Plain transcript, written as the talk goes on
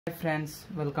Hi friends,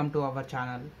 welcome to our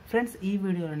channel. Friends, ఈ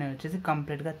వీడియోలో నేను వచ్చేసి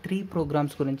కంప్లీట్గా 3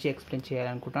 ప్రోగ్రామ్స్ గురించి ఎక్స్ప్లెయిన్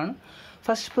చేయాలనుకుంటున్నాను.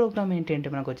 ఫస్ట్ ప్రోగ్రామ్ ఏంటంటే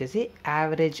మనకు వచ్చేసి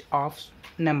average of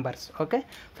numbers. Okay,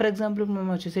 for example మనం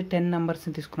వచ్చేసి 10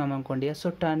 నెంబర్స్ని తీసుకున్నాం అనుకోండి. సో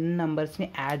 10 నెంబర్స్ని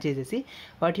యాడ్ చేసేసి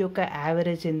వాటి యొక్క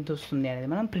యావరేజ్ ఎంత వస్తుంది అనేది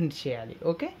మనం ప్రింట్ చేయాలి.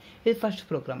 ఓకే, ఇది first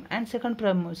programme. And second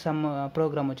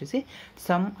programme వచ్చేసి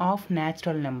some of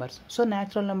natural numbers. So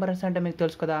natural numbers అంటే మీకు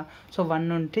తెలుసు కదా, సో 1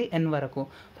 నుండి n వరకు.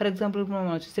 ఫర్ ఎగ్జాంపుల్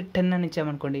మనం వచ్చేసి 10 అని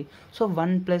ఇచ్చామనుకోండి. సో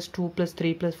 1 + 2 +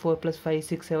 3 + 4 + 5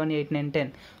 6 7 8 9 10.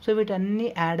 సో వీటన్నీ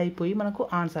యాడ్ అయిపోయి మనకు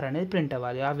ఆన్సర్ అనేది ప్రింట్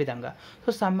అవ్వాలి. ఆ విధంగా so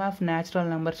some of natural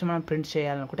numbers మనం ప్రింట్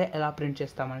చేయాలనుకుంటే ఎలా ప్రింట్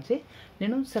చేస్తామనేసి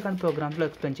నేను సెకండ్ ప్రోగ్రామ్లో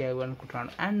ఎక్స్ప్లెయిన్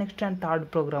చేయాలనుకుంటున్నాను. And next and third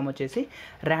programme వచ్చేసి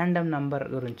ర్యాండమ్ నెంబర్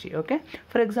గురించి. ఓకే,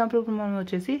 ఫర్ ఎగ్జాంపుల్ ఇప్పుడు మనం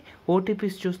వచ్చేసి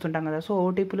ఓటీపీస్ చూస్తుంటాం కదా. సో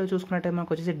ఓటీపీలో చూసుకున్నట్టే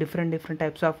మనకు వచ్చేసి డిఫరెంట్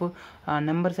టైప్స్ ఆఫ్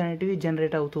నెంబర్స్ అనేటివి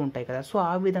జనరేట్ అవుతూ ఉంటాయి కదా. సో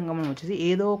ఆ విధంగా మనం వచ్చేసి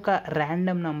ఏదో ఒక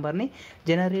ర్యాండమ్ నెంబర్ని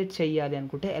జనరేట్ చేయాలి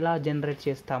అనుకుంటే ఎలా జనరేట్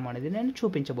చేస్తాము అనేది నేను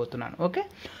చూపించబోతున్నాను. ఓకే,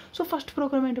 సో ఫస్ట్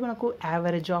ప్రోగ్రామ్ ఏంటి, మనకు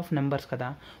యావరేజ్ ఆఫ్ నెంబర్స్ కదా.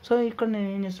 సో ఇక్కడ నేను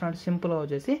ఏం చేస్తున్నాను, సింపుల్గా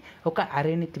వచ్చేసి ఒక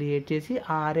అరేని క్రియేట్ చేసి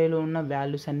ఆ అరేలో ఉన్న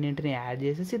వాల్యూస్ అన్నింటిని యాడ్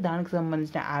చేసేసి దానికి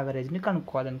సంబంధించిన యావరేజ్ని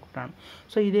కనుక్కోవాలనుకుంటున్నాను.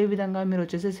 సో ఇదే విధంగా మీరు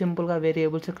వచ్చేసి సింపుల్గా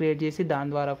వేరియబుల్స్ క్రియేట్ చేసి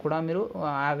దాని ద్వారా కూడా మీరు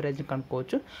యావరేజ్ని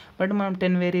కనుక్కోవచ్చు. బట్ మనం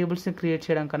 10 వేరియబుల్స్ని క్రియేట్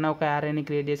చేయడం కన్నా ఒక అరేని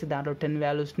క్రియేట్ చేసి దాంట్లో 10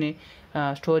 వాల్యూస్ని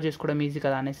స్టోర్ చేసుకోవడం ఈజీ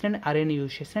కదా అనేసి నేను అరేని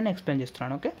యూజ్ చేసి నేను ఎక్స్ప్లెయిన్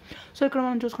చేస్తున్నాను. ఓకే, సో ఇక్కడ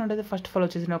మనం చూసుకున్నట్టయితే ఫస్ట్ ఆఫ్ ఆల్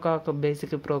వచ్చేసి ఒక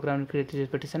బేసిక్ ప్రోగ్రామ్ క్రియేట్ చేసి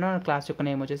పెట్టేసాను. క్లాస్ యొక్క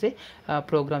నేమ్ వచ్చేసి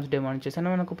ప్రోగ్రామ్స్ డెమో అని చేశాను.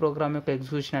 మనకు ప్రోగ్రామ్ యొక్క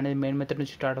ఎగ్జిక్యూషన్ అనేది మెయిన్ మెథడ్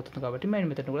నుంచి స్టార్ట్ అవుతుంది కాబట్టి మెయిన్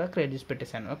మెథడ్ కూడా క్రియేట్ చేసి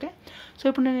పెట్టేశాను. ఓకే, సో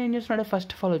ఇప్పుడు నేను ఏం చేస్తున్నాను,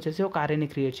 ఫస్ట్ ఆఫ్ ఆల్ వచ్చేసి ఒక అరేని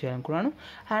క్రియేట్ చేయాలనుకున్నాను.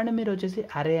 అండ్ మీరు వచ్చేసి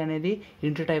అరే అనేది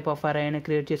ఇంటర్ టైప్ ఆఫ్ అరే అయినా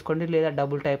క్రియేట్ చేసుకోండి, లేదా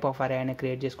డబుల్ టైప్ ఆఫ్ అరే అయినా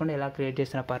క్రియేట్ చేసుకోండి. ఎలా క్రియేట్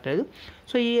చేసినా పర్లేదు.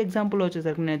 సో ఈ ఎగ్జాంపుల్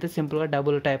వచ్చేసరికి నేనైతే సింపుల్గా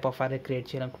డబుల్ టైప్ ఆఫ్ అరే క్రియేట్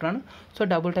చేయాలనుకుంటున్నాను. సో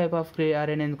డబుల్ టైప్ ఆఫ్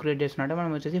అరే నేను క్రియేట్ చేస్తున్నట్టే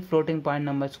మనం వచ్చేసి ఫ్లోటింగ్ పాయింట్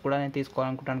నెంబర్స్ కూడా నేను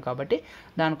తీసుకోవాలనుకుంటాను కాబట్టి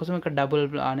దానికోసం ఇక్కడ డబుల్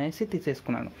అనేసి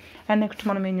తీసేసుకున్నాను. అండ్ నెక్స్ట్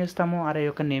మనం ఏం చేస్తాము, అరే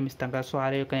యొక్క నేమ్ ఇస్తాం కదా. సో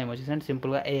అరే యొక్క నేమ్ వచ్చేసి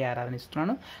సింపుల్గా ARR అని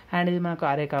ఇస్తున్నాను. అండ్ ఇది మనకు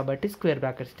అరే కాబట్టి స్క్వేర్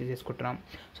బ్రాకెట్స్ తీసేసుకుంటున్నాం.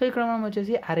 సో ఇక్కడ మనం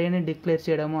వచ్చేసి అరేని డిక్లేర్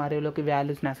చేయడము, అరేలోకి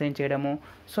వాల్యూస్ని అసైన్ చేయడము.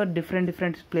 సో డిఫరెంట్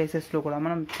ప్లేసెస్లో కూడా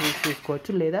మనం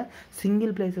తీసుకోవచ్చు, లేదా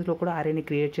సింగిల్ ప్లేసెస్లో కూడా అరేని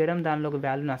క్రియేట్ చేయడం, దానిలోకి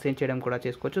వాల్యూని అసైన్ చేయడం కూడా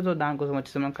చేసుకోవచ్చు. సో దానికోసం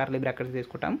వచ్చేసి మనం కర్లీ బ్రాకెట్స్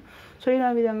తీసుకుంటాం. సో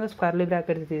ఇలా విధంగా కర్లీ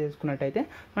బ్రాకెట్స్ తీసుకున్నట్టయితే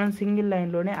మనం సింగిల్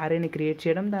లైన్లోనే అరేని క్రియేట్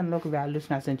చేయడం, దానిలోకి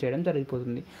వాల్యూస్ని అసైన్ చేయడం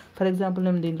జరిగిపోతుంది. ఫర్ ఎగ్జాంపుల్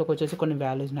నేను దీంట్లోకి వచ్చేసి కొన్ని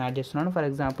వాల్యూస్ని యాడ్ చేస్తున్నాను. For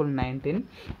example 19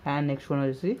 and next one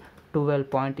వచ్చేసి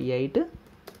 12.8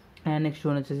 అండ్ నెక్స్ట్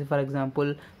వన్ వచ్చేసి ఫర్ ఎగ్జాంపుల్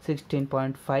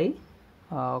 16.5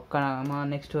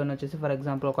 నెక్స్ట్ వన్ వచ్చేసి ఫర్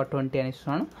ఎగ్జాంపుల్ ఒక 20 అని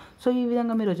ఇస్తున్నాను. సో ఈ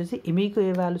విధంగా మీరు వచ్చేసి మీకు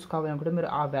ఏ వాల్యూస్ కావాలనుకుంటే మీరు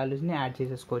ఆ వాల్యూస్ని యాడ్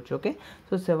చేసేసుకోవచ్చు. Okay,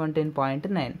 so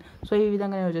 17.9. సో ఈ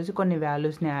విధంగా నేను వచ్చేసి కొన్ని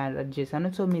వాల్యూస్ని యాడ్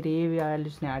చేశాను. సో మీరు ఏ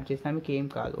వాల్యూస్ని యాడ్ చేసినా మీకు ఏం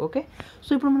కాదు. ఓకే, సో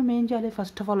ఇప్పుడు మనం ఏం చేయాలి,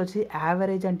 ఫస్ట్ ఆఫ్ ఆల్ వచ్చి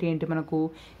యావరేజ్ అంటే ఏంటి, మనకు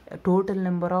టోటల్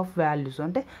నెంబర్ ఆఫ్ వాల్యూస్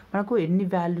అంటే మనకు ఎన్ని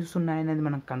వాల్యూస్ ఉన్నాయనేది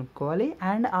మనం కనుక్కోవాలి.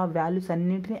 అండ్ ఆ వాల్యూస్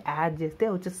అన్నింటిని యాడ్ చేస్తే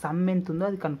వచ్చే సమ్ ఎంత ఉందో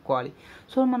అది కనుక్కోవాలి.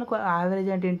 సో మనకు యావరేజ్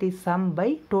అంటే ఏంటి, sum by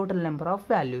total number of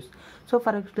values. So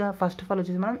first of all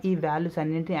వచ్చేసి మనం ఈ వాల్యూస్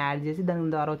అన్నింటిని యాడ్ చేసి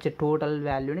దాని ద్వారా వచ్చే టోటల్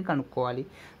వాల్యూని కనుక్కోవాలి.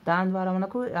 దాని ద్వారా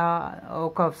మనకు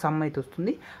ఒక సమ్ అయితే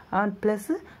వస్తుంది.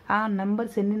 ప్లస్ ఆ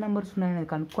నెంబర్స్ ఎన్ని నెంబర్స్ ఉన్నాయనేది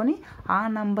కనుక్కొని ఆ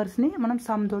నెంబర్స్ని మనం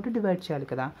సమ్ తోటి డివైడ్ చేయాలి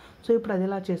కదా. సో ఇప్పుడు అది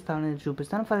ఎలా చేస్తామనేది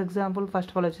చూపిస్తాను. For example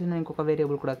first of all వచ్చేసి నేను ఇంకొక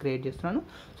వేరియబుల్ కూడా క్రియేట్ చేస్తున్నాను.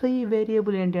 సో ఈ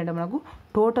వేరియబుల్ ఏంటి అంటే మనకు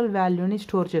టోటల్ వాల్యూని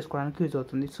స్టోర్ చేసుకోవడానికి యూజ్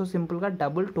అవుతుంది. సో సింపుల్గా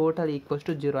డబుల్ టోటల్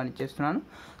 = 0 అని చేస్తున్నాను.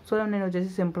 సో నేను వచ్చేసి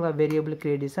సింపుల్గా వేరియబుల్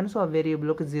క్రియేట్ చేస్తాను. సో ఆ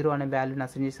వేరియబుల్లోకి 0 అనే వాల్యూని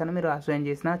అసైన్ చేస్తాను. మీరు అసైన్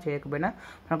చేసినా చేయకపోయినా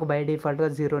మనకు బై డిఫాల్ట్గా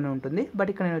 0నే ఉంటుంది. బట్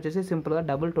ఇక్కడ నేను వచ్చేసి సింపుల్గా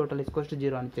డబుల్ టోటల్ =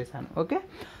 0 అని చేశాను. ఓకే,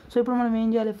 సో ఇప్పుడు మనం ఏం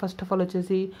చేయాలి, ఫస్ట్ ఆఫ్ ఆల్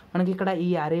వచ్చేసి మనకి ఇక్కడ ఈ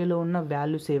అరేలో ఉన్న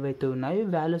వాల్యూస్ ఏవైతే ఉన్నాయో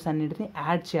వాల్యూస్ అన్నింటినీ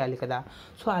యాడ్ చేయాలి కదా.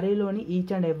 సో అరేలోని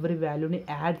ఈచ్ అండ్ ఎవ్రీ వాల్యూని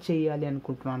యాడ్ చేయాలి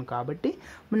అనుకుంటున్నాను కాబట్టి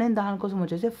నేను దానికోసం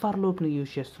వచ్చేసి ఫర్ లూప్ని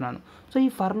యూజ్ చేస్తున్నాను. సో ఈ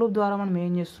ఫర్ లూప్ ద్వారా మనం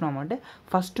ఏం చేస్తున్నాం అంటే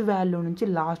ఫస్ట్ వాల్యూ నుంచి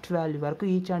లాస్ట్ వాల్యూ వరకు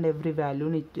ఈచ్ అండ్ ఎవ్రీ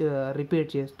వాల్యూని రిపీట్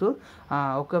చేస్తూ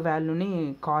ఒక వాల్యూని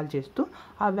కాల్ చేస్తూ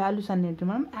ఆ వాల్యూస్ అన్నింటిని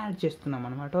మనం యాడ్ చేస్తున్నాం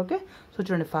అనమాట. ఓకే, సో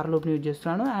చూడండి ఫర్ లూప్ని యూజ్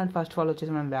చేస్తున్నాను. అండ్ ఫస్ట్ ఆఫ్ ఆల్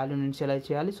వచ్చేసి మనం వాల్యూ నుంచి ఎలా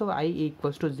చేయాలి, సో i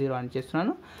 = 0 అని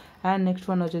చేస్తున్నాను. అండ్ నెక్స్ట్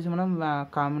వన్ వచ్చేసి మనం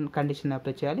కామన్ కండిషన్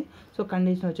అప్లై చేయాలి. సో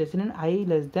కండిషన్ వచ్చేసి నేను i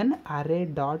 <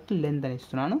 array.length అని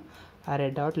ఇస్తున్నాను.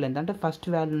 array.length అంటే ఫస్ట్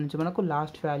వాల్యూ నుంచి మనకు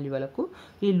లాస్ట్ వాల్యూ వరకు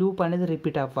ఈ లూప్ అనేది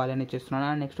రిపీట్ అవ్వాలి అని చేస్తున్నాను.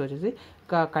 అండ్ నెక్స్ట్ వచ్చేసి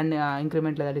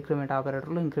ఇంక్రిమెంట్ లేదా డిక్రిమెంట్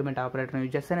ఆపరేటర్లో ఇంక్రిమెంట్ ఆపరేటర్ని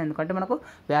యూజ్ చేస్తాను, ఎందుకంటే మనకు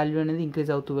వాల్యూ అనేది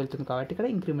ఇంక్రీజ్ అవుతూ వెళ్తుంది కాబట్టి ఇక్కడ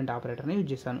ఇంక్రిమెంట్ ఆపరేటర్ని యూజ్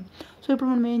చేశాను. సో ఇప్పుడు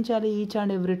మనం ఏం చేయాలి, each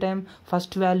and every time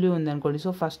first value ఉంది అనుకోండి,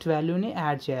 సో ఫస్ట్ వాల్యూని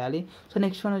యాడ్ చేయాలి. సో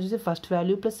నెక్స్ట్ వన్ వచ్చేసి first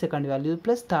value plus second value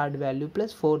plus third value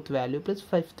plus fourth value plus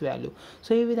fifth value.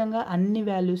 So ఈ విధంగా అన్ని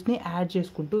వాల్యూస్ని యాడ్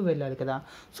చేసుకుంటూ వెళ్ళాలి కదా.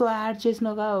 సో యాడ్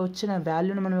చేసిన వచ్చిన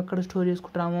వాల్యూని మనం ఎక్కడ స్టోర్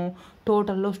చేసుకుంటాము,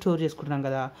 టోటల్లో స్టోర్ చేసుకుంటున్నాం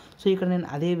కదా. సో ఇక్కడ నేను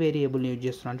అదే వేరియబుల్ని యూజ్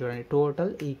చేస్తున్నాను చూడండి.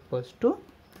 Total equals to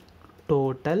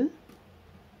total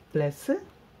plus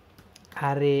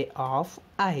అరే ఆఫ్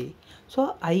ఐ. సో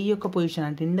ఐ యొక్క పొజిషన్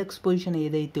అంటే ఇండెక్స్ పొజిషన్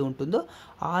ఏదైతే ఉంటుందో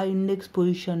ఆ ఇండెక్స్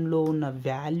పొజిషన్లో ఉన్న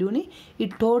వాల్యూని ఈ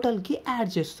టోటల్కి యాడ్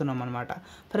చేస్తున్నాం అనమాట.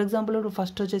 ఫర్ ఎగ్జాంపుల్ ఇప్పుడు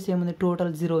ఫస్ట్ వచ్చేసి ఏముంది,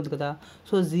 టోటల్ 0 ఉంది కదా.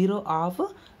 So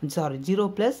 0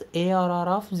 plus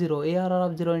ARR of 0. ARR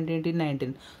of 0 ఏంటి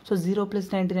 19. సో 0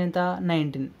 ప్లస్ 19 ఎంత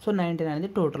 19. సో 19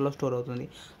 అనేది టోటల్లో స్టోర్ అవుతుంది.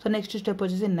 సో నెక్స్ట్ స్టెప్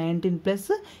వచ్చేసి 19 ప్లస్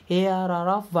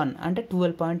ఏఆర్ఆర్ ఆఫ్ 1 అంటే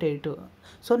 12.8.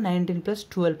 So 19 plus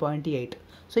 12.8.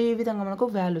 సో ఈ విధంగా మనకు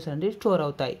వాల్యూస్ అనేవి స్టోర్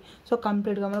అవుతాయి. సో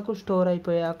కంప్లీట్గా మనకు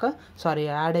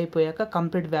యాడ్ అయిపోయాక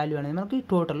కంప్లీట్ వాల్యూ అనేది మనకి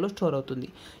టోటల్లో స్టోర్ అవుతుంది.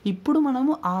 ఇప్పుడు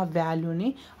మనము ఆ వాల్యూని,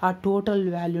 ఆ టోటల్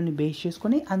వాల్యూని బేస్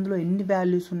చేసుకొని అందులో ఎన్ని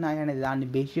వాల్యూస్ ఉన్నాయి అనేది దాన్ని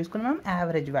బేస్ చేసుకొని మనం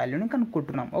యావరేజ్ వాల్యూని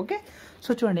కనుక్కుంటున్నాం. ఓకే, సో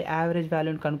చూడండి యావరేజ్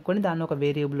వాల్యూని కనుక్కొని దాన్ని ఒక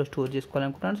వేరియబుల్లో స్టోర్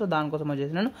చేసుకోవాలనుకుంటున్నాను. సో దానికోసం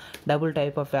వచ్చేసి నేను డబుల్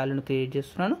టైప్ ఆఫ్ వాల్యూని క్రియేట్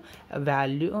చేస్తున్నాను.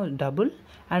 వాల్యూ డబుల్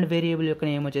అండ్ వేరియబుల్ యొక్క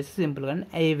నేమ్ వచ్చేసి సింపుల్గా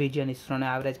ఏవిజీ అని ఇస్తున్నాను.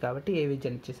 యావరేజ్ కాబట్టి ఏవిజీ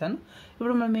అని ఇచ్చేసాను.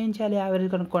 ఇప్పుడు మనం ఏం చేయాలి, యావరేజ్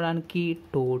కనుక్కోవడానికి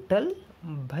టోటల్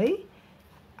బై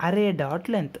అరే డాట్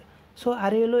లెంత్. సో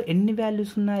అరేలో ఎన్ని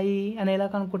వాల్యూస్ ఉన్నాయి అని ఎలా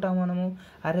కనుక్కుంటాము మనము,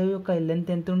 అరే యొక్క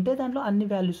లెంత్ ఎంత ఉంటే దాంట్లో అన్ని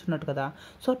వాల్యూస్ ఉన్నట్టు కదా.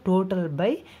 సో టోటల్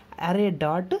బై అరే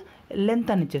డాట్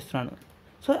లెంత్ అని ఇచ్చేస్తున్నాను.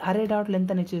 సో అరే డాట్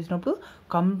లెంత్ అని ఇచ్చేసినప్పుడు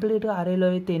కంప్లీట్గా అరేలో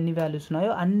అయితే ఎన్ని వాల్యూస్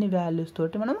ఉన్నాయో అన్ని వాల్యూస్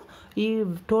తోటి మనం ఈ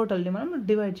టోటల్ని మనం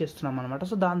డివైడ్ చేస్తున్నాం అనమాట.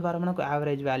 సో దాని ద్వారా మనకు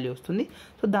యావరేజ్ వాల్యూ వస్తుంది.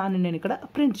 సో దాన్ని నేను ఇక్కడ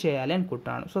ప్రింట్ చేయాలి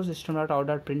అనుకుంటున్నాను. So system dot out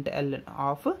dot print L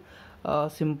of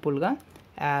సింపుల్గా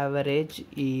యావరేజ్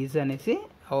ఈజ్ అనేసి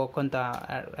కొంత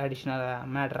అడిషనల్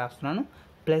మ్యాటర్ రాస్తున్నాను.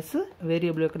 ప్లస్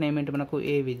వేరియబుల్ యొక్క నేమ్ ఏంటి మనకు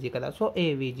ఏవిజీ కదా. సో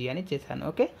ఏవిజీ అని చేశాను.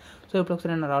 ఓకే, సో ఇప్పుడు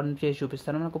ఒకసారి నేను రన్ చేసి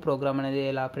చూపిస్తాను మనకు ప్రోగ్రామ్ అనేది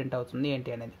ఎలా ప్రింట్ అవుతుంది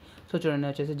ఏంటి అనేది. సో చూడండి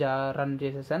వచ్చేసి రన్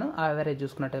చేసేసాను. యావరేజ్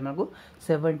చూసుకున్నట్టయితే మనకు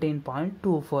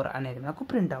 17.24 అనేది మనకు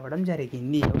ప్రింట్ అవ్వడం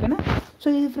జరిగింది. ఓకేనా. సో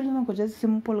ఇది ఫ్రెండ్స్ మనకు వచ్చేసి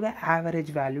సింపుల్గా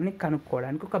యావరేజ్ వాల్యూని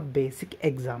కనుక్కోవడానికి ఒక basic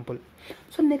example.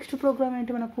 So next programme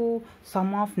ఏంటి మనకు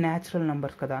సమ్ ఆఫ్ న్యాచురల్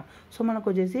నెంబర్స్ కదా. సో మనకు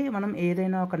వచ్చేసి మనం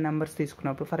ఏదైనా ఒక నెంబర్స్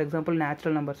తీసుకున్నప్పుడు, ఫర్ ఎగ్జాంపుల్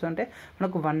న్యాచురల్ నెంబర్స్ అంటే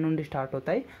మనకు 1 నుండి స్టార్ట్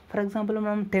అవుతాయి. ఫర్ ఎగ్జాంపుల్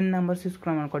మనం 10 నెంబర్స్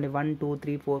తీసుకున్నాం అనుకోండి, 1 2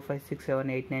 3 4 5 6 7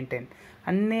 8 9 10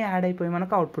 అన్నీ యాడ్ అయిపోయి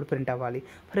మనకు అవుట్పుట్ ప్రింట్ అవ్వాలి.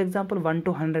 ఫర్ ఎగ్జాంపుల్ 1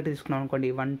 to 100 తీసుకున్నాం అనుకోండి,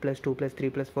 1 + 2 +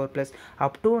 3 + 4 +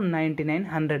 అప్ టు 99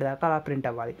 100 దాకా అలా ప్రింట్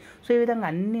అవ్వాలి. సో ఈ విధంగా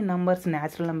అన్ని నెంబర్స్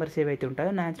న్యాచురల్ నెంబర్స్ ఏవైతే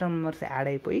ఉంటాయో న్యాచురల్ నెంబర్స్ యాడ్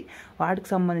అయిపోయి వాటికి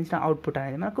సంబంధించిన అవుట్పుట్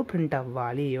అనేది మనకు ప్రింట్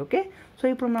అవ్వాలి. ఓకే, సో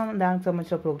ఇప్పుడు మనం దానికి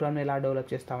సంబంధించిన ప్రోగ్రామ్ని ఎలా డెవలప్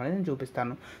చేస్తామనేది నేను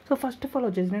చూపిస్తాను. సో ఫస్ట్ ఆఫ్ ఆల్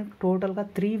వచ్చేసి నేను టోటల్గా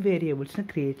 3 వేరియబుల్స్ని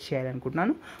క్రియేట్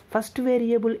చేయాలనుకుంటున్నాను. ఫస్ట్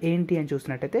వేరియబుల్ ఏంటి అని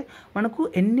చూసినట్టయితే మనకు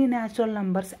ఎన్ని న్యాచురల్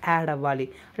నెంబర్స్ యాడ్ అవ్వాలి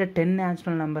అంటే 10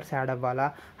 న్యాచురల్ నెంబర్స్ యాడ్ అవ్వాలా,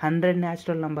 100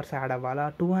 న్యాచురల్ నెంబర్స్ యాడ్ అవ్వాలా,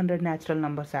 200 న్యాచురల్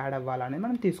నెంబర్స్ యాడ్ అవ్వాలా అనేది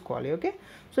మనం తీసుకోవాలి. ఓకే,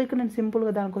 సో ఇక్కడ నేను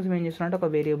సింపుల్గా దానికోసం ఏం చేస్తున్నాను అంటే ఒక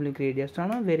వేరియబుల్ని క్రియేట్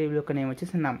చేస్తున్నాను. వేరియబుల్ యొక్క నేమ్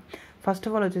వచ్చేసి నమ్. ఫస్ట్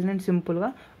ఆఫ్ ఆల్ వచ్చేసి నేను సింపుల్గా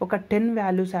ఒక 10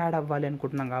 వాల్యూస్ యాడ్ అవ్వాలి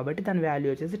అనుకుంటున్నాం కాబట్టి దాని వాల్యూ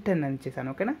వచ్చేసి 10 అని ఇచ్చేసాను.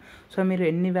 ఓకేనా. సో మీరు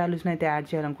ఎన్ని వాల్యూస్ని అయితే యాడ్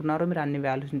చేయాలనుకున్నారో మీరు అన్ని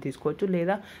వాల్యూస్ని తీసుకోవచ్చు,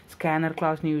 లేదా స్కానర్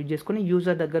క్లాస్ని యూజ్ చేసుకొని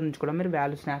యూజర్ దగ్గర నుంచి కూడా మీరు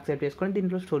వాల్యూస్ని యాక్సెప్ట్ చేసుకొని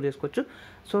దీంట్లో స్టోర్ చేసుకోవచ్చు.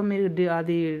 సో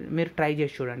మీరు ట్రై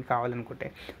చేసి చూడండి కావాలనుకుంటే.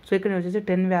 సో ఇక్కడ వచ్చేసి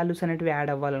 10 వాల్యూస్ అనేవి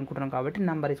యాడ్ అవ్వాలనుకుంటున్నాం కాబట్టి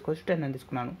నెంబర్ తీసుకోవచ్చు 10 అని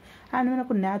తీసుకున్నాను. అండ్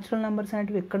మనకు న్యాచురల్ నెంబర్స్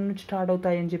అనేవి ఎక్కడి నుంచి స్టార్ట్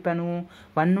అవుతాయి అని చెప్పాను,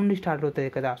 1 నుండి స్టార్ట్ అవుతాయి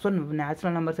కదా. సో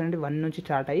న్యాచురల్ నెంబర్స్ అనేవి 1 నుంచి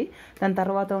స్టార్ట్ అయ్యి దాని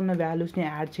తర్వాత ఉన్న వాల్యూస్ని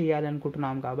యాడ్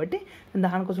చేయాలనుకుంటున్నాం కాబట్టి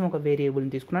దానికోసం ఒక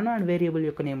వేరియబుల్ని తీసుకున్నాను. అండ్ వేరియబుల్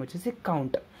యొక్క నేమ్ వచ్చేసి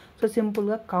కౌంట్. సో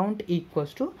సింపుల్గా కౌంట్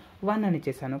ఈక్వల్స్ టు 1 అని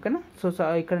చేశాను. ఓకేనా. సో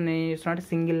ఇక్కడ నేను చేస్తున్నట్టు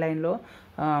సింగిల్ లైన్లో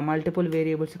మల్టిపుల్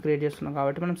వేరియబుల్స్ క్రియేట్ చేస్తున్నాం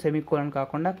కాబట్టి మనం సెమీకోలన్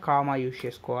కాకుండా కామా యూజ్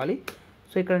చేసుకోవాలి.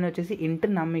 సో ఇక్కడ నేను వచ్చేసి ఇంట్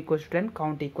నమ్ equals to 10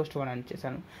 count equals to 1 అని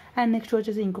చేశాను. అండ్ నెక్స్ట్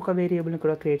వచ్చేసి ఇంకొక వేరియబుల్ని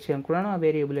కూడా క్రియేట్ చేయాలనుకున్నాను. ఆ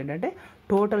వేరియబుల్ ఏంటంటే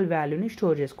టోటల్ వాల్యూని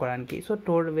స్టోర్ చేసుకోవడానికి. సో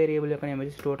టోటల్ వేరియబుల్ యొక్క నేమ్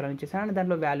వచ్చేసి టోటల్ అని చేశాను. అండ్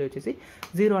దాంట్లో వాల్యూ వచ్చేసి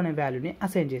 0 అనే వాల్యూని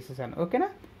అసైన్ చేసేసాను. ఓకేనా.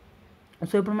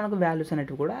 సో ఇప్పుడు మనకు వాల్యూస్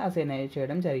అనేటివి కూడా అసైన్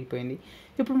చేయడం జరిగిపోయింది.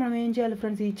 ఇప్పుడు మనం ఏం చేయాలి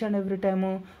friends, each and every time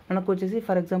మనకు వచ్చేసి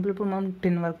ఫర్ ఎగ్జాంపుల్ ఇప్పుడు మనం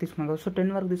 10 వరకు తీసుకున్నాం కదా. సో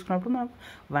 10 వరకు తీసుకున్నప్పుడు మనకు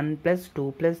 1 + 2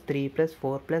 + 3 +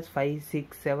 4 + 5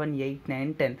 6 7 8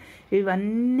 9 10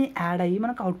 ఇవన్నీ యాడ్ అయ్యి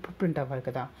మనకు అవుట్పుట్ ప్రింట్ అవ్వాలి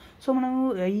కదా. సో మనము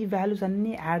ఈ వాల్యూస్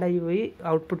అన్నీ యాడ్ అయిపోయి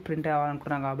అవుట్పుట్ ప్రింట్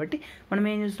అవ్వాలనుకున్నాం కాబట్టి మనం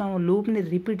ఏం చేస్తున్నాము, లూప్ని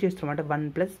రిపీట్ చేస్తున్నాం. అంటే 1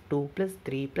 + 2 +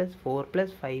 3 + 4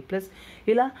 + 5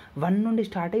 ఇలా 1 నుండి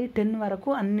స్టార్ట్ అయ్యి 10 వరకు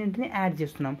అన్నింటినీ యాడ్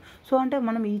చేస్తున్నాం. సో అంటే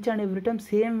మనం each and every time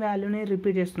same వాల్యూని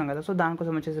రిపీట్ చేస్తున్నాం కదా. సో దానికోసం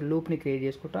వచ్చేసి లూప్ని క్రియేట్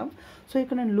చేసుకుంటాం. సో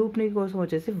ఇక్కడ నేను లూప్ని కోసం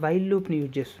వచ్చేసి వైల్ లూప్ని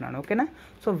యూజ్ చేస్తున్నాను. ఓకేనా.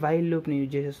 సో వైల్ లూప్ని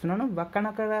యూజ్ చేస్తున్నాను.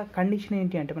 అక్కడ కండిషన్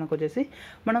ఏంటి అంటే మనకు వచ్చేసి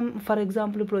మనం ఫర్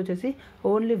ఎగ్జాంపుల్ ఇప్పుడు వచ్చేసి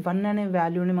ఓన్లీ 1 అనే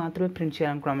వాల్యూని మాత్రమే ప్రింట్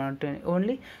చేయాలనుకున్నాం అంటే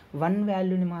ఓన్లీ 1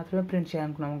 వాల్యూని మాత్రమే ప్రింట్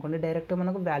చేయాలనుకున్నాం అనుకోండి, డైరెక్ట్గా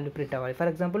మనకు వాల్యూ ప్రింట్ అవ్వాలి.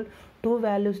 ఫర్ ఎగ్జాంపుల్ 2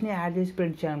 వాల్యూస్ని యాడ్ చేసి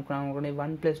ప్రింట్ చేయాలనుకున్నాం అనుకోండి,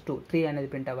 1 + 2 3 అనేది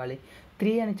ప్రింట్ అవ్వాలి.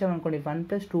 3 అని ఇచ్చామనుకోండి 1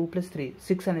 + 2 + 3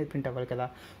 6 అనేది ప్రింట్ అవ్వాలి కదా.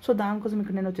 సో దానికోసం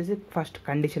ఇక్కడ నేను వచ్చేసి ఫస్ట్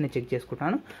కండిషన్ చెక్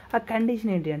చేసుకుంటాను. ఆ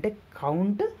కండిషన్ ఏంటి అంటే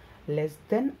count less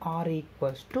than are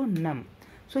equals to నమ్.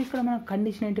 సో ఇక్కడ మన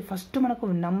కండిషన్ ఏంటి, ఫస్ట్ మనకు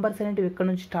నంబర్స్ అనేవి ఎక్కడ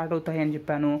నుంచి స్టార్ట్ అవుతాయి అని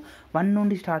చెప్పాను, 1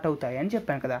 నుండి స్టార్ట్ అవుతాయి అని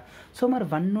చెప్పాను కదా. సో మరి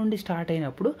 1 నుండి స్టార్ట్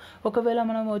అయినప్పుడు ఒకవేళ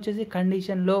మనం వచ్చేసి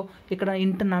కండిషన్లో ఇక్కడ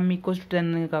ఇంట్ నమ్ ఈక్వల్స్ టు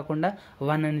 10 అని కాకుండా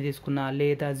 1 అని తీసుకున్నా,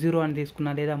 లేదా 0 అని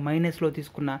తీసుకున్నా, లేదా మైనస్లో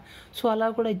తీసుకున్నా, సో అలా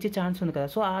కూడా ఇచ్చే ఛాన్స్ ఉంది కదా.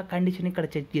 సో ఆ కండిషన్ ఇక్కడ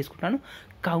చెక్ చేసుకుంటాను.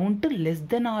 Count less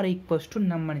than are equals to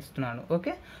నమ్ అని ఇస్తున్నాను.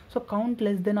 Okay, so count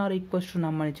less than are equals to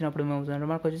నమ్ అని ఇచ్చినప్పుడు ఏమవుతుందంటే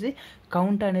మనకు వచ్చేసి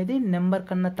కౌంట్ అనేది నెంబర్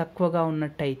కన్నా తక్కువగా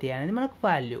ఉన్నట్టయితే అనేది మనకు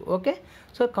value. Okay,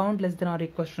 so count less than are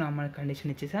equals to నమ్ అనే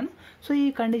కండిషన్ ఇచ్చేసాను. సో ఈ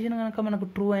కండిషన్ కనుక మనకు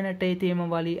ట్రూ అయినట్టయితే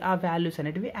ఏమవ్వాలి, ఆ వాల్యూస్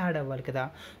అనేటివి యాడ్ అవ్వాలి కదా.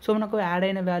 సో మనకు యాడ్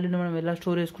అయిన వాల్యూని మనం ఎలా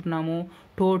స్టోర్ చేసుకుంటున్నాము,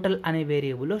 టోటల్ అనే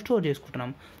వేరియబుల్లో స్టోర్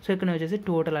చేసుకుంటున్నాం. సో ఇక్కడ వచ్చేసి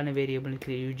టోటల్ అనే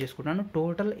వేరియబుల్ని యూజ్ చేసుకుంటున్నాను.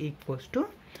 Total equals to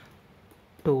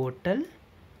total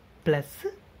plus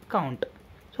count.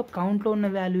 So కౌంట్లో ఉన్న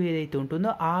వాల్యూ ఏదైతే ఉంటుందో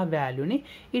ఆ వాల్యూని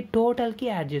ఈ టోటల్కి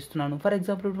యాడ్ చేస్తున్నాను. ఫర్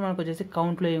ఎగ్జాంపుల్ ఇప్పుడు మనకు వచ్చేసి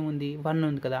కౌంట్లో ఏముంది, 1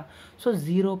 ఉంది కదా. సో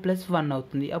 0 + 1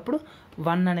 అవుతుంది. అప్పుడు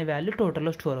 1 అనే వాల్యూ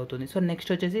టోటల్లో స్టోర్ అవుతుంది. సో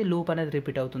నెక్స్ట్ వచ్చేసి లూప్ అనేది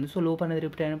రిపీట్ అవుతుంది. సో లూప్ అనేది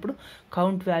రిపీట్ అయినప్పుడు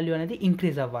కౌంట్ వాల్యూ అనేది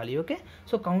ఇంక్రీజ్ అవ్వాలి. Okay,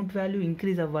 so count value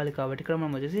increase అవ్వాలి కాబట్టి ఇక్కడ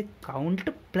మనం వచ్చేసి కౌంట్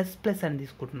ప్లస్ ప్లస్ అని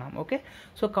తీసుకుంటున్నాం. Okay,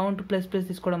 so count plus plus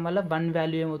తీసుకోవడం వల్ల 1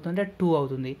 వాల్యూ ఏమవుతుంది, 2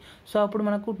 అవుతుంది. సో అప్పుడు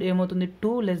మనకు ఏమవుతుంది,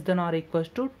 2 less than are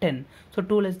equals to 10. So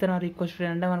 2 less than are equals to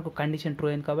 10 అంటే మనకు కండిషన్ ట్రూ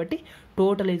అయింది కాబట్టి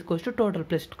total equals to total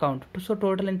plus count. So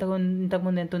total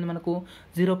ఇంతకుముందు ఎంత ఉంది మనకు,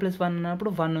 0 + 1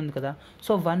 అన్నప్పుడు 1 ఉంది కదా.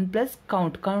 సో 1 ప్లస్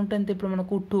కౌంట్ ఎంత ఇప్పుడు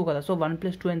మనకు 2 కదా. సో 1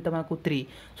 + 2 ఎంత మనకు 3.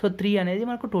 సో 3 అనేది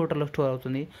మనకు టోటల్లో స్టోర్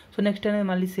అవుతుంది. సో నెక్స్ట్ అనేది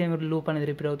మళ్ళీ సేమ్ లూప్ అనేది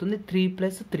రిపీట్ అవుతుంది. 3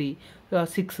 + 3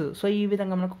 6. సో ఈ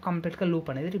విధంగా మనకు కంప్లీట్గా లూప్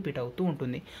అనేది రిపీట్ అవుతూ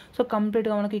ఉంటుంది. సో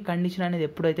కంప్లీట్గా మనకి ఈ కండిషన్ అనేది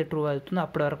ఎప్పుడైతే ట్రూ అవుతుందో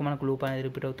అప్పటి వరకు మనకు లూప్ అనేది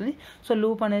రిపీట్ అవుతుంది. సో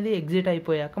లూప్ అనేది ఎగ్జిట్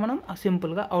అయిపోయాక మనం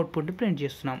సింపుల్గా అవుట్పుట్ని ప్రింట్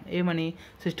చేస్తున్నాం. ఏమని,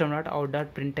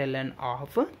 system.out.println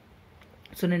ఆఫ్.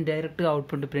 సో నేను డైరెక్ట్గా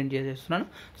అవుట్పుట్ ప్రింట్ చేసేస్తున్నాను.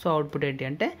 సో అవుట్పుట్ ఏంటి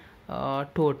అంటే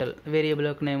టోటల్, వేరియబుల్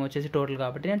యొక్క నేమ్ వచ్చేసి టోటల్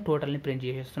కాబట్టి నేను టోటల్ని ప్రింట్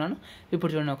చేసేస్తున్నాను. ఇప్పుడు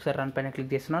చూడండి, ఒకసారి రన్ పైన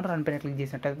క్లిక్ చేస్తున్నాను. రన్ పైన క్లిక్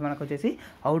చేసినట్టయితే మనకు వచ్చేసి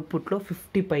అవుట్పుట్లో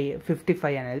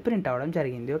 55 అనేది ప్రింట్ అవ్వడం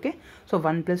జరిగింది. ఓకే, సో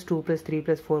 1 + 2 + 3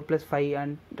 + 4 + 5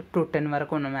 అండ్ 10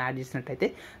 వరకు మనం యాడ్ చేసినట్టయితే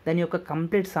దాని యొక్క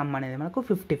కంప్లీట్ సమ్ అనేది మనకు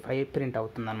 55 ప్రింట్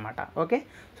అవుతుంది అనమాట. ఓకే,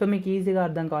 సో మీకు ఈజీగా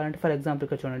అర్థం కావాలంటే ఫర్ ఎగ్జాంపుల్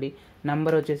ఇక్కడ చూడండి,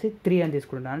 నెంబర్ వచ్చేసి 3 అని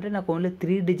తీసుకుంటున్నాను. అంటే నాకు ఓన్లీ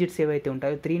 3 డిజిట్స్ ఏవైతే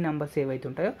ఉంటాయో, 3 నెంబర్స్ ఏవైతే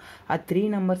ఉంటాయో ఆ 3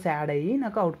 నెంబర్స్ యాడ్ అయ్యి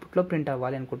నాకు అవుట్పుట్లో ప్రింట్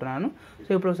అవ్వాలి అనుకుంటున్నాను. సో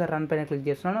ఇప్పుడు ఒకసారి రన్ పైన క్లిక్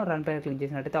చేస్తున్నాను. రన్ పైన క్లిక్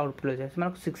చేసినట్టయితే అవుట్పుట్లో వచ్చేసి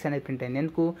మనకు 6 అనేది ప్రింట్ అయింది.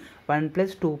 ఎందుకు, 1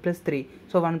 + 2 + 3.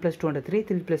 సో 1 + 2 అంటే 3,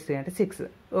 3 + 3 అంటే 6.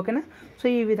 ఓకేనా. సో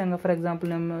ఈ విధంగా ఫర్ ఎగ్జాంపుల్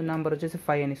నెంబర్ వచ్చేసి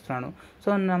 5 అని ఇస్తున్నాను.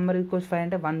 సో నెంబర్ ఈక్వల్స్ 5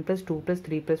 అంటే 1 + 2 +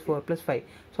 3 + 4 + 5.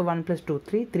 సో 1 + 2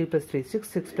 3, 3 + 3 6,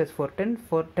 6 + 4 10,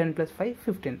 10 + 5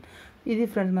 15. ఇది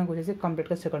ఫ్రెండ్స్ మనకు వచ్చేసి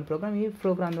కంప్లీట్గా సెకండ్ ప్రోగ్రామ్. ఈ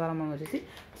ప్రోగ్రామ్ ద్వారా మనం వచ్చేసి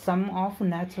సమ్ ఆఫ్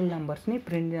న్యాచురల్ నెంబర్స్ని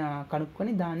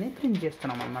కనుక్కొని దాన్ని ప్రింట్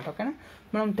చేస్తున్నాం అనమాట. ఓకేనా.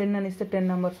 మనం 10 అని ఇస్తే 10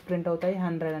 నెంబర్స్ ప్రింట్ అవుతాయి,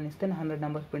 100 అని ఇస్తే 100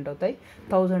 నెంబర్స్ ప్రింట్ అవుతాయి,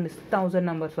 1000 ఇస్తే 1000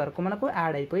 నెంబర్స్ వరకు మనకు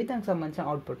యాడ్ అయిపోయి దానికి సంబంధించిన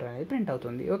అవుట్పుట్ అనేది ప్రింట్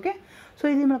అవుతుంది. ఓకే, సో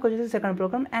ఇది మనకు వచ్చేసి second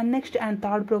programme. And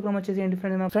third programme వచ్చేసి ఏంటి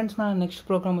ఫ్రెండ్స్, మన నెక్స్ట్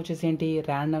ప్రోగ్రామ్ వచ్చేసి ఏంటి,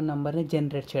 ర్యాండమ్ నెంబర్ని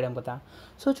జనరేట్ చేయడం కదా.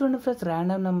 సో చూడండి ఫ్రెండ్స్,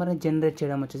 ర్యాండమ్ నెంబర్ని జనరేట్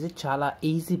చేయడం వచ్చేసి చాలా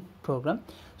ఈజీ ప్రోగ్రామ్.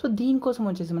 సో దీనికోసం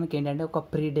వచ్చేసి మనకి ఏంటంటే ఒక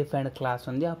ప్రీ డిఫైన్డ్ క్లాస్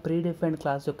ఉంది. ఆ ప్రీ డిఫైన్డ్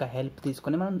క్లాస్ యొక్క హెల్ప్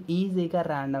తీసుకొని మనం ఈజీగా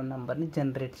ర్యాండమ్ నెంబర్ని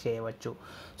జనరేట్ చేయవచ్చు.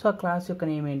 సో ఆ క్లాస్ యొక్క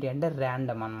నేమ్ ఏంటి అంటే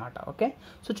ర్యాండమ్ అనమాట. ఓకే,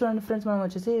 సో చూడండి ఫ్రెండ్స్, మనం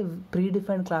వచ్చేసి ప్రీ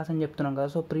డిఫైన్డ్ క్లాస్ అని చెప్తున్నాం కదా.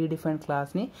 సో ప్రీ డిఫైన్డ్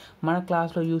క్లాస్ని మన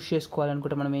క్లాస్లో యూజ్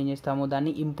చేసుకోవాలనుకుంటే మనం ఏం చేస్తాము,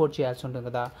 దాన్ని ఇంపోర్ట్ చేయాల్సి ఉంటుంది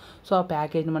కదా. సో ఆ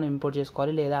ప్యాకేజ్ని మనం ఇంపోర్ట్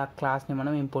చేసుకోవాలి, లేదా ఆ క్లాస్ని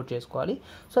మనం ఇంపోర్ట్ చేసుకోవాలి.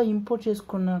 సో ఇంపోర్ట్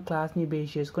చేసుకున్న క్లాస్ని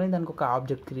బేస్ చేసుకొని దానికి ఒక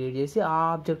ఆబ్జెక్ట్ క్రియేట్ చేసి ఆ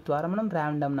ఆబ్జెక్ట్ ద్వారా మనం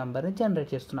ర్యాండమ్ నెంబర్ని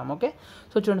జనరేట్ చేస్తున్నాం. ఓకే,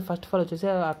 సో చూడండి, ఫస్ట్ ఆఫ్ ఆల్ వచ్చేసి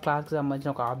ఆ క్లాస్కి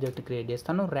సంబంధించిన ఒక ఆబ్జెక్ట్ క్రియేట్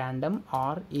చేస్తాను. Random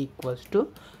are equals to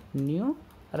new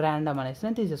random అనేసి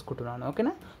నేను తీసేసుకుంటున్నాను.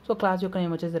 ఓకేనా. సో క్లాస్ యొక్క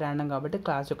నేమ్ వచ్చేసి ర్యాండమ్ కాబట్టి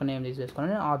క్లాస్ యొక్క నేమ్ తీసేసుకొని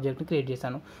నేను ఆబ్జెక్ట్ని క్రియేట్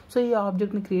చేశాను. సో ఈ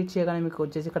ఆబ్జెక్ట్ని క్రియేట్ చేయగానే మీకు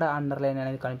వచ్చేసి ఇక్కడ అండర్లైన్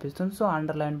అనేది కనిపిస్తుంది. సో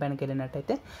అండర్లైన్ పైనకి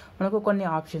వెళ్ళినట్టయితే మనకు కొన్ని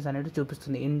ఆప్షన్స్ అనేవి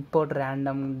చూపిస్తుంది. ఇంపోర్ట్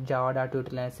ర్యాండమ్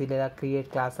java.util అనేసి, లేదా క్రియేట్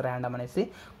క్లాస్ ర్యాండమ్ అనేసి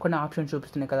కొన్ని ఆప్షన్స్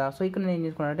చూపిస్తున్నాయి కదా. సో ఇక్కడ నేను ఏం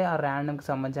చేసుకున్నానంటే ఆ ర్యాండమ్కి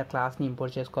సంబంధించిన క్లాస్ని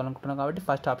ఇంపోర్ట్ చేసుకోవాలనుకుంటున్నాను కాబట్టి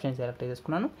ఫస్ట్ ఆప్షన్ సెలెక్ట్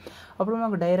చేసుకున్నాను. అప్పుడు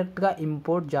మనకు డైరెక్ట్గా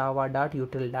ఇంపోర్ట్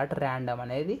java.util.random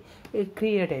అనేది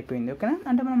క్రియేట్ అయిపోయింది. ఓకేనా.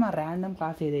 అంటే మనం ఆ ర్యాండమ్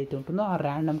క్లాస్ ఏదైతే ఉంటుందో ఆ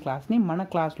ర్యాండమ్ క్లాస్ని మన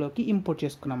క్లాస్లోకి ఇంపోర్ట్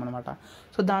చేసుకున్నాం అనమాట.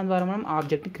 సో దాని ద్వారా మనం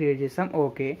ఆబ్జెక్ట్ని క్రియేట్ చేస్తాం.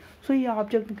 ఓకే, సో ఈ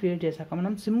ఆబ్జెక్ట్ని క్రియేట్ చేశాక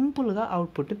మనం సింపుల్గా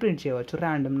అవుట్పుట్ని ప్రింట్ చేయవచ్చు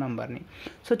ర్యాండమ్ నెంబర్ని.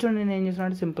 సో చూడండి, నేను ఏం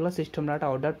చేస్తున్నాను, సింపుల్గా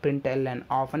system.out.println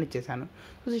ఆఫ్ అని ఇచ్చేసాను.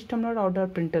 So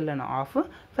system.out.println of,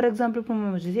 for example ఇప్పుడు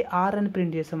మనం వచ్చేసి ఆర్ అని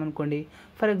ప్రింట్ చేస్తాం అనుకోండి.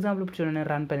 ఫర్ ఎగ్జాంపుల్ ఇప్పుడు చూడండి, నేను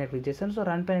రన్ పైన క్లిక్ చేస్తాను. సో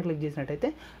రన్ పైన క్లిక్ చేసినట్టయితే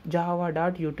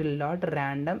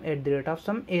java.util.random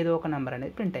ఏదో ఒక నెంబర్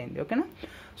అనేది ప్రింట్ అయింది. ఓకేనా.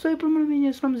 సో ఇప్పుడు మనం ఏం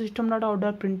చేస్తున్నాం,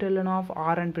 system.out.println ఆఫ్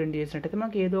ఆర్ అని ప్రింట్ చేసినట్టయితే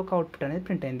మనకి ఏదో ఒక అవుట్పుట్ అనేది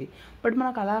ప్రింట్ అయింది. బట్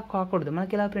మనకు అలా కాకూడదు,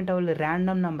 మనకి ఎలా ప్రింట్ అవ్వాలి,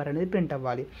 ర్యాండమ్ నెంబర్ అనేది ప్రింట్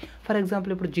అవ్వాలి. ఫర్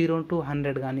ఎగ్జాంపుల్ ఇప్పుడు 0 to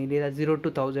 100 కానీ, లేదా 0 to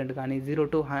 1000 కానీ, 0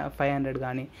 to 500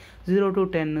 కానీ, 0 to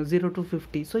 10, 0 to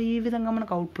 50. సో ఈ విధంగా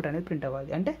మనకు అవుట్పుట్ అనేది ప్రింట్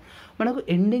అవ్వాలి. అంటే మనకు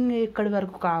ఎండింగ్ ఎక్కడి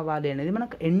వరకు కావాలి అనేది,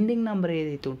 మనకు ఎండింగ్ నెంబర్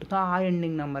ఏదైతే ఉంటుందో ఆ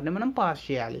ఎండింగ్ నెంబర్ని మనం పాస్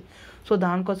చేయాలి. సో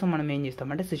దానికోసం మనం ఏం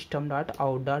చేస్తామంటే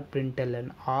system.out.println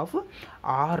ఆఫ్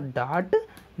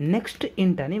r.next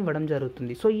int అని ఇవ్వడం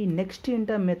జరుగుతుంది. సో ఈ నెక్స్ట్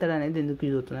ఇంట్ మెథడ్ అనేది ఎందుకు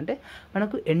యూజ్ అవుతుంది అంటే,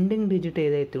 మనకు ఎండింగ్ డిజిట్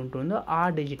ఏదైతే ఉంటుందో ఆ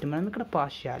డిజిట్ మనం ఇక్కడ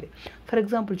పాస్ చేయాలి. ఫర్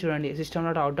ఎగ్జాంపుల్ చూడండి,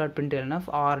 system.out.println of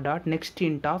r.next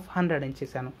int of 100 అని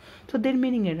చేశాను. సో దీని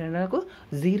మీనింగ్ ఏంటంటే, నాకు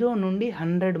 0 నుండి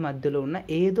 100 మధ్యలో ఉన్న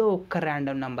ఏదో ఒక్క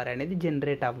ర్యాండమ్ నెంబర్ అనేది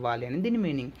జనరేట్ అవ్వాలి అని దీని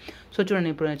మీనింగ్. సో చూడండి,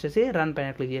 ఇప్పుడు వచ్చేసి రన్ పైన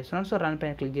క్లిక్ చేస్తున్నాను. సో రన్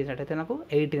పైన క్లిక్ చేసినట్టయితే నాకు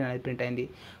 18 అనేది ప్రింట్ అయింది.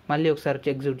 మళ్ళీ ఒకసారి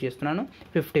ఎగ్జిక్యూట్ చేస్తున్నాను,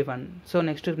 51. So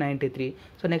next 93.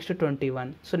 So next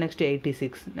 21. So next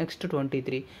 86. Next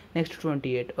 23. Next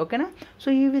 28. ఓకేనా. సో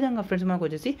ఈ విధంగా ఫ్రెండ్స్ మనకు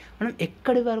వచ్చేసి మనం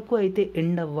ఎక్కడి వరకు అయితే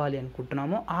ఎండ్ అవ్వాలి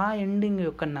అనుకుంటున్నామో ఆ ఎండింగ్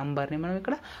యొక్క నంబర్ని మనం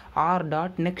ఇక్కడ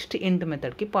r.next int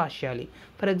మెథడ్కి పాస్ చేయాలి.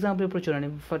 ఫర్ ఎగ్జాంపుల్ ఇప్పుడు చూడండి,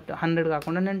 100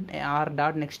 కాకుండా నేను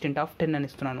r.next int ఆఫ్ 10 అని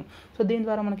ఇస్తున్నాను. సో దీని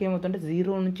ద్వారా మనకి ఏమవుతుందంటే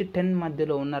 0 నుంచి 10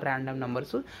 మధ్యలో ఉన్న ర్యాండమ్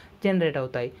నెంబర్స్ జనరేట్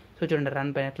అవుతాయి. సో చూడండి,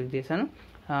 రన్ పైన క్లిక్ చేశాను,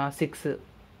 6,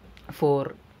 4,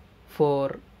 4,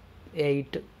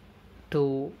 8, 2,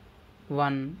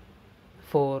 1,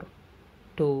 4,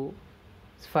 2,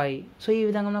 5. సో ఈ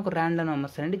విధంగా మనకు ర్యాండమ్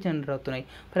నెంబర్స్ అనేవి జనరేట్ అవుతున్నాయి.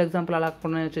 ఫర్ ఎగ్జాంపుల్ అలా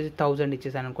కాకుండా వచ్చేసి 1000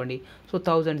 ఇచ్చేసాను అనుకోండి. సో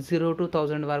 0 to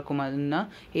 1000 వరకు ఉన్న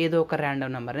ఏదో ఒక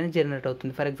ర్యాండమ్ నెంబర్ అనేది జనరేట్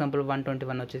అవుతుంది. ఫర్ ఎగ్జాంపుల్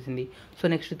 121 వచ్చేసింది. So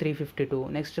next 352,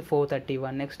 next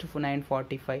 431, next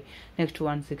 945, next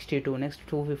 162, next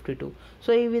 252. So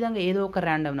ఈ విధంగా ఏదో ఒక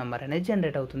ర్యాండమ్ నెంబర్ అనేది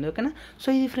జనరేట్ అవుతుంది. ఓకేనా. సో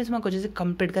ఇది ఫ్రెండ్స్ మాకు వచ్చేసి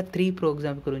కంప్లీట్గా 3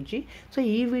 ప్రోగ్రామ్స్ గురించి. సో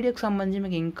ఈ వీడియోకి సంబంధించి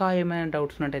మీకు ఇంకా ఏమైనా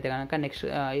డౌట్స్ ఉన్నట్టయితే కనుక నెక్స్ట్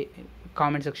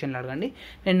కామెంట్ సెక్షన్లో అడగండి,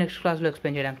 నేను నెక్స్ట్ క్లాస్లో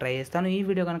ఎక్స్ప్లెయిన్ చేయడానికి ట్రై చేస్తాను. ఈ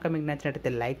వీడియో కనుక మీకు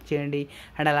నచ్చినట్టయితే లైక్ చేయండి,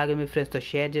 అండ్ అలాగే మీ ఫ్రెండ్స్తో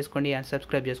షేర్ చేసుకోండి, అండ్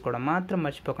సబ్స్క్రైబ్ చేసుకోవడం మాత్రం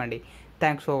మర్చిపోకండి.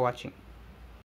 Thanks for watching.